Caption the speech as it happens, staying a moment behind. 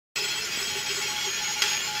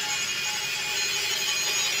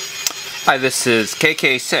Hi, this is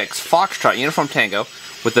KK6 Foxtrot Uniform Tango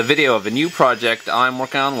with a video of a new project I'm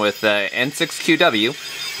working on with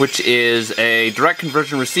N6QW, which is a direct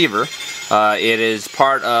conversion receiver. It is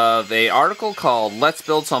part of an article called Let's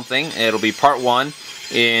Build Something. It'll be part 1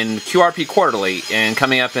 in QRP Quarterly and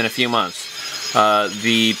coming up in a few months.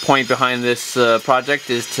 The point behind this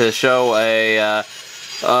project is to show a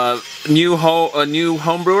new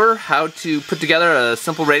homebrewer how to put together a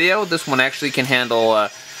simple radio. This one actually can handle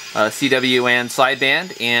CW and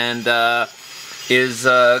sideband, and is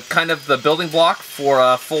kind of the building block for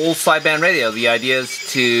a full sideband radio. The idea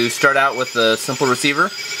is to start out with a simple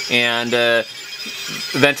receiver and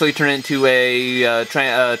eventually turn it into a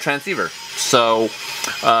transceiver. So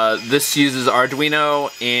this uses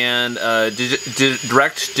Arduino and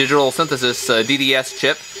direct digital synthesis DDS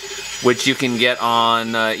chip, which you can get on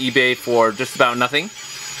eBay for just about nothing,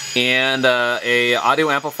 and a audio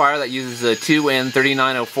amplifier that uses a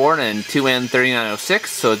 2N3904 and 2N3906.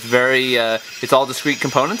 So it's it's all discrete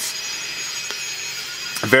components,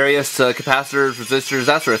 various capacitors, resistors,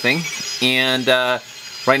 that sort of thing. And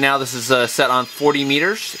right now this is set on 40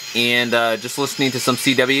 meters, and just listening to some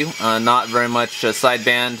CW, not very much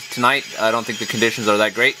sideband tonight. I don't think the conditions are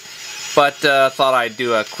that great, but thought I'd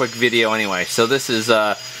do a quick video anyway. So this is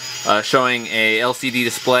showing a LCD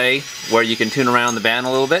display where you can tune around the band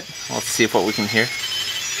a little bit. Let's see what we can hear.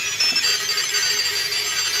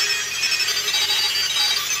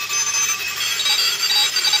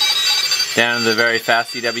 Down to the very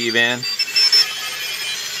fast CW band.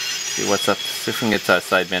 See what's up. See if we can get to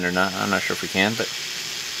sideband or not. I'm not sure if we can, but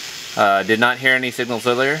did not hear any signals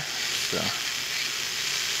earlier. So.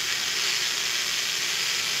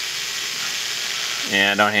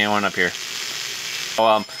 Yeah, don't hear one up here.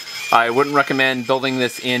 I wouldn't recommend building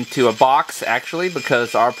this into a box, actually,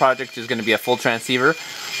 because our project is going to be a full transceiver.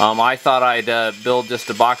 I thought I'd build just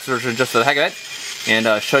a box version just for the heck of it, and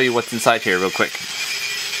show you what's inside here real quick.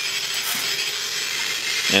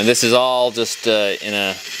 And this is all just in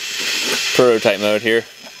a prototype mode here.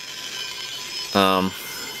 And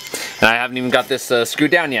I haven't even got this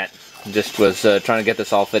screwed down yet. Just was trying to get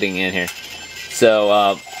this all fitting in here.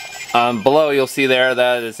 So below you'll see there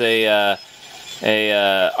that is a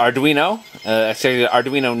Arduino, actually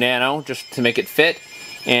Arduino Nano, just to make it fit,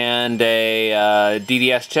 and a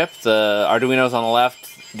DDS chip. The Arduino's on the left,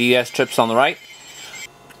 DDS chip's on the right.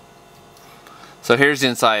 So here's the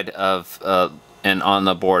inside of and on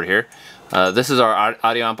the board here. This is our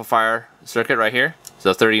audio amplifier circuit right here.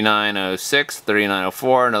 So 3906,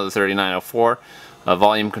 3904, another 3904,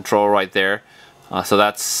 volume control right there. So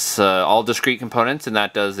that's all discrete components, and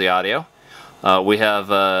that does the audio. We have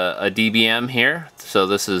a DBM here, so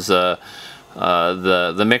this is the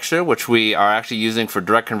mixer, which we are actually using for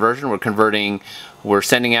direct conversion. We're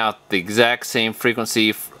sending out the exact same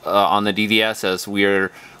frequency on the DDS as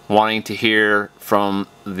we're wanting to hear from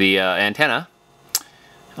the antenna.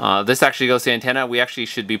 This actually goes to the antenna. We actually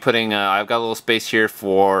should be putting, I've got a little space here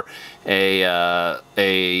for a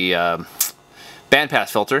bandpass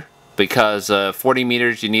filter, because 40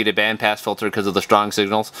 meters you need a bandpass filter because of the strong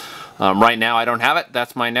signals. Right now I don't have it.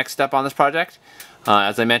 That's my next step on this project.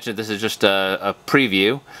 As I mentioned, this is just a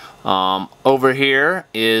preview. Over here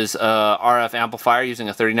is a RF amplifier using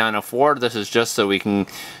a 3904. This is just so we can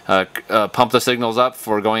pump the signals up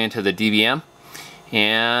for going into the DBM.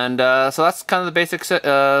 And so that's kind of the basic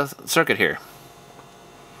circuit here.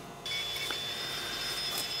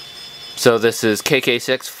 So this is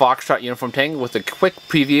KK6 Foxtrot Uniform Tango with a quick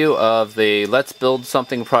preview of the Let's Build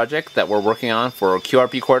Something project that we're working on for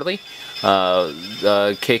QRP Quarterly.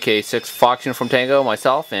 KK6 Fox Uniform Tango,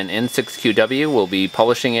 myself, and N6QW will be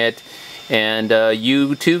publishing it, and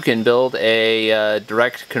you too can build a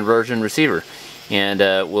direct conversion receiver, and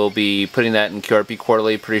we'll be putting that in QRP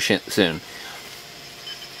Quarterly pretty soon.